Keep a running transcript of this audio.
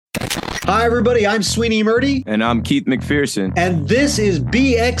Hi, everybody. I'm Sweeney Murdy. And I'm Keith McPherson. And this is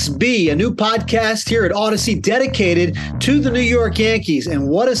BXB, a new podcast here at Odyssey dedicated to the New York Yankees. And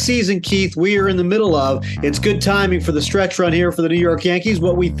what a season, Keith, we are in the middle of. It's good timing for the stretch run here for the New York Yankees,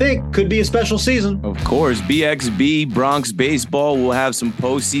 what we think could be a special season. Of course, BXB, Bronx baseball. We'll have some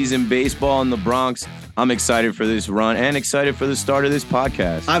postseason baseball in the Bronx. I'm excited for this run and excited for the start of this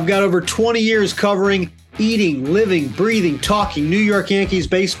podcast. I've got over 20 years covering eating, living, breathing, talking New York Yankees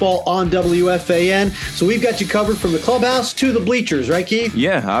baseball on WFAN. So we've got you covered from the clubhouse to the bleachers, right, Keith?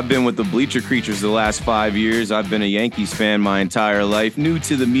 Yeah, I've been with the Bleacher Creatures the last 5 years. I've been a Yankees fan my entire life. New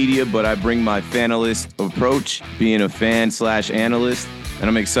to the media, but I bring my fanalist approach, being a fan/analyst. And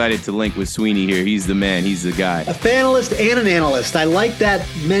I'm excited to link with Sweeney here. He's the man. He's the guy. A fanalist and an analyst. I like that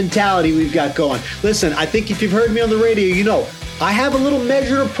mentality we've got going. Listen, I think if you've heard me on the radio, you know, I have a little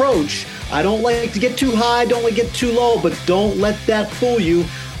measured approach. I don't like to get too high, don't like to get too low, but don't let that fool you.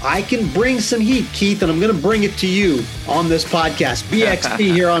 I can bring some heat, Keith, and I'm going to bring it to you on this podcast,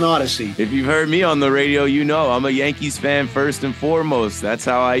 BXB here on Odyssey. If you've heard me on the radio, you know I'm a Yankees fan first and foremost. That's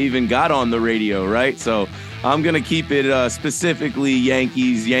how I even got on the radio, right? So I'm going to keep it specifically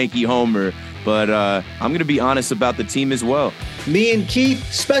Yankees, Yankee Homer, but I'm going to be honest about the team as well. Me and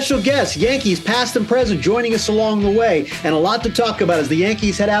Keith, special guests, Yankees past and present, joining us along the way, and a lot to talk about as the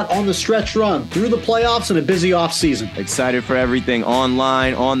Yankees head out on the stretch run through the playoffs and a busy offseason. Excited for everything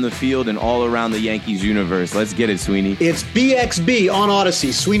online, on the field, and all around the Yankees universe. Let's get it, Sweeney. It's BXB on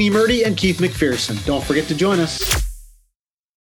Odyssey. Sweeney Murdy and Keith McPherson. Don't forget to join us.